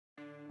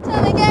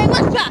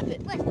Pop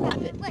it. What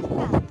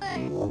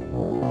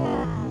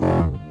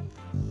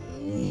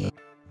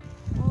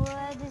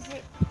is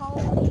it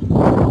called?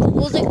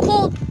 What's it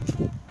called?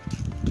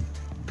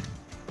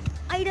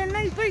 I don't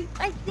know, bro.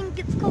 I think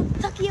it's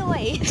called Tucky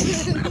Away.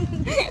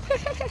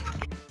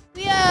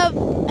 We have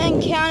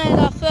encountered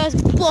our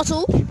first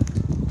bottle.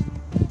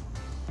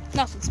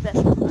 Nothing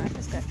special. Alright,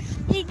 let's go.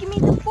 Hey, give me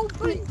the full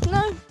bro.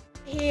 No.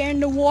 Here in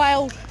the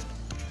wild,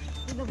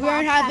 we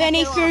don't have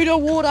any food or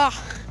water.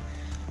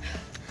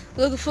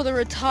 Looking for the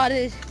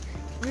retarded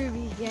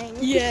Ruby gang.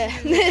 Yeah.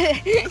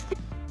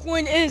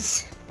 Point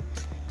is,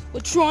 we're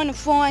trying to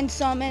find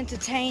some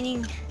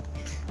entertaining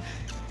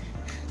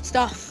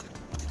stuff.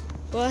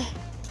 What?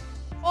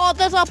 Oh,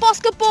 there's a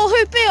basketball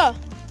hoop here.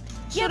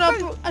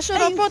 I should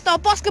have brought the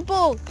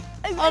basketball.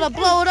 I'd have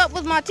blow it up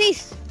with my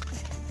teeth.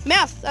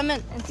 Mouth, I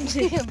meant. This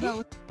is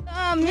my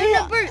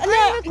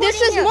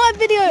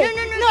video.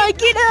 No,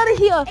 get out of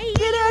here. Hey,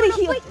 get out of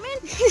here.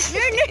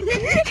 No.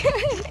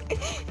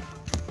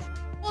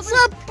 What's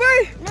up, bro?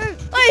 No.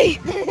 Hey,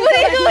 what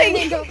are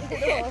you doing?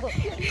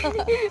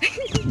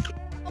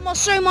 I'm gonna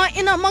show my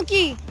inner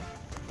monkey.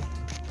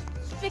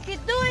 Stick it,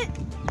 do it.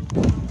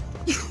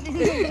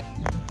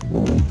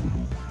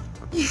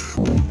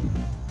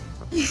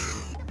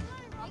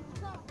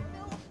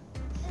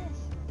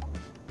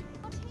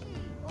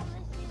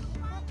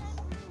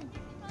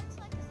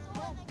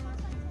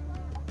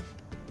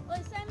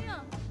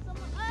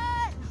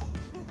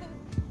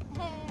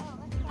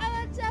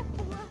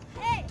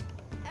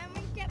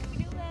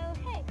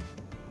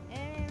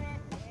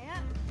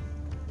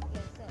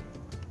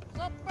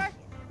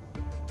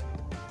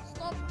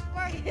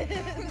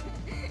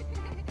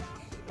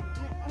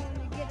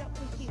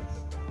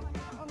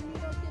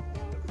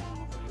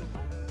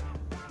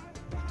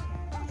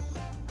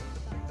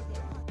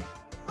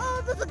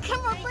 Oh, there's a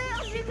camera there,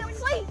 as you can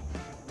see.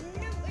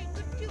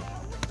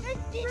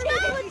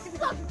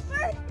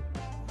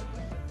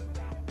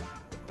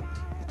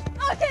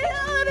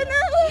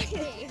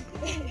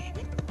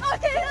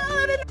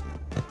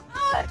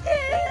 Okay,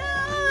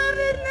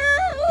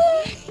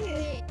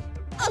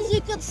 as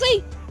you can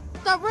see,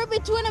 the Ruby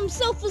Twin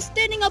himself is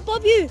standing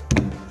above you.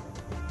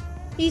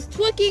 He's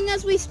twerking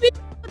as we speak.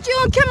 What you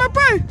on camera,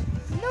 bro?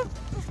 No.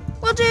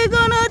 What you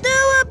gonna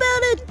do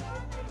about it?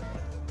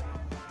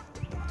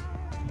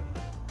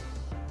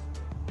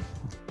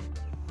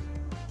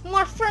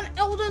 My friend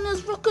Eldon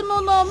is rocking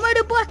on a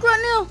motorbike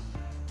right now.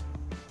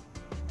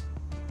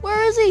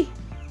 Where is he?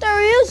 There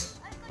he is.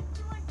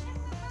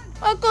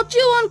 I got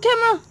you on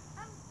camera.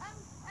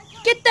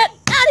 Get that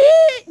out of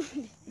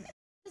here.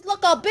 There's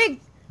like a big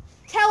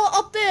tower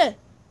up there.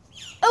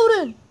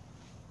 Eldon,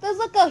 there's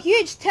like a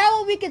huge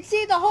tower. We can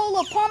see the whole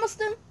of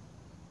Palmerston.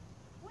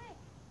 Where?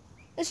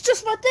 It's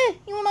just right there.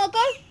 You wanna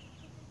go?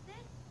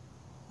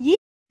 Yeah.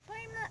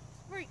 Time lapse,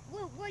 bro.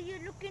 Why are you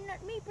looking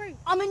at me, bro?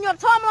 I'm in your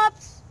time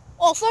lapse.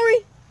 Oh,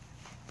 sorry.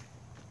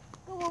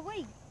 Go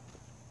away.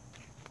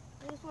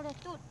 That's what I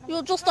thought.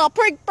 You're just a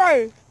prick,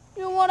 bro.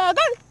 You wanna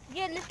go?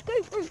 Yeah, let's go,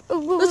 bro.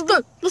 Let's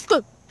go. Let's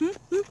go. You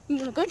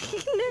wanna go? Every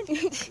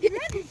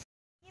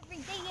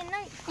day and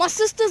night. My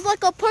sister's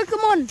like a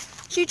Pokemon.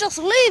 She just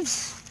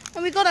leaves,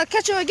 and we gotta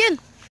catch her again.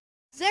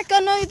 Zach,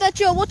 I know that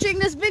you're watching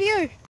this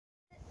video.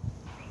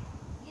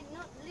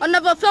 I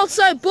never felt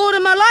so bored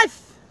in my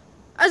life.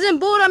 As in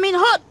bored, I mean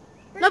hot.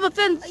 Never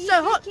felt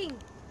so hot.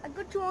 I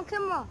got you on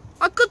camera.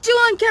 I got you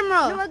on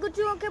camera. No, I got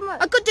you on camera.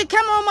 I got your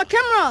camera on my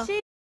camera.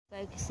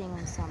 Focusing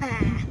on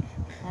something.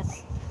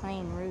 That's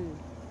plain rude.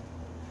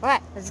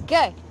 Alright, let's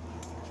go.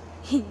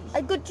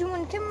 I got you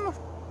on camera.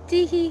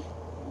 Tee-hee.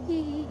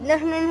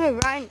 No,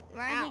 Ryan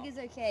is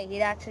okay. He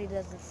actually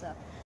does this stuff.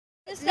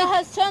 This guy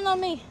has turned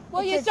on me.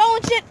 Well, you're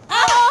throwing shit.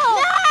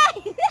 Oh!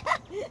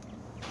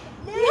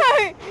 No!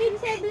 No!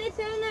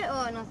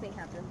 Oh, nothing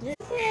happened.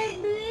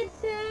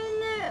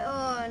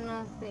 Oh,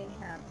 nothing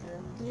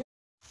happened.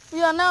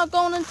 We are now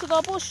going into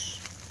the bush.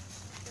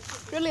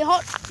 Really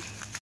hot.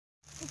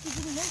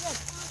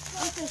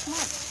 I'm so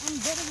smart. I'm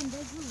better than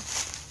Bedroom.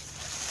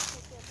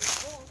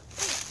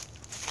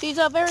 These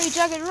are very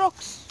jagged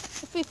rocks.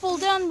 If we fall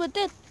down, we're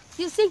dead.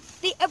 You see?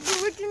 The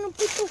Aboriginal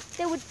people,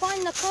 they would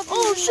find the cover.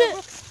 Oh, shit.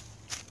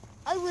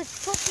 I was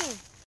talking.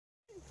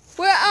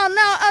 We are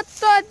now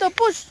outside the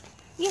bush.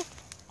 Yeah.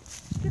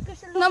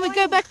 Now we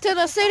go back to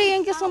the city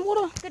and get some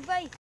water.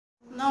 Goodbye.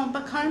 Now I'm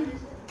back home.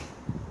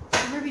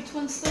 Ruby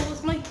Twin's still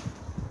with me.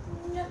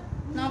 Yeah.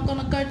 Now I'm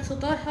gonna go to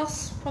their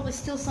house, probably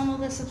steal some of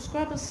their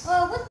subscribers.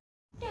 What?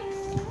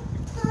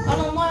 I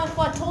don't know if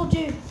I told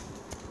you.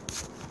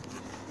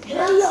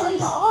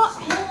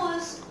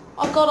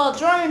 I got a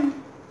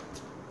drone.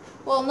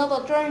 Well,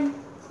 another drone.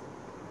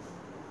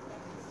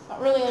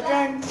 Not really a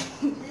drone.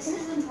 This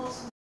is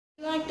impossible.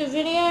 If you like the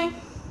video,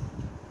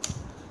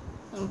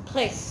 and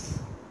please,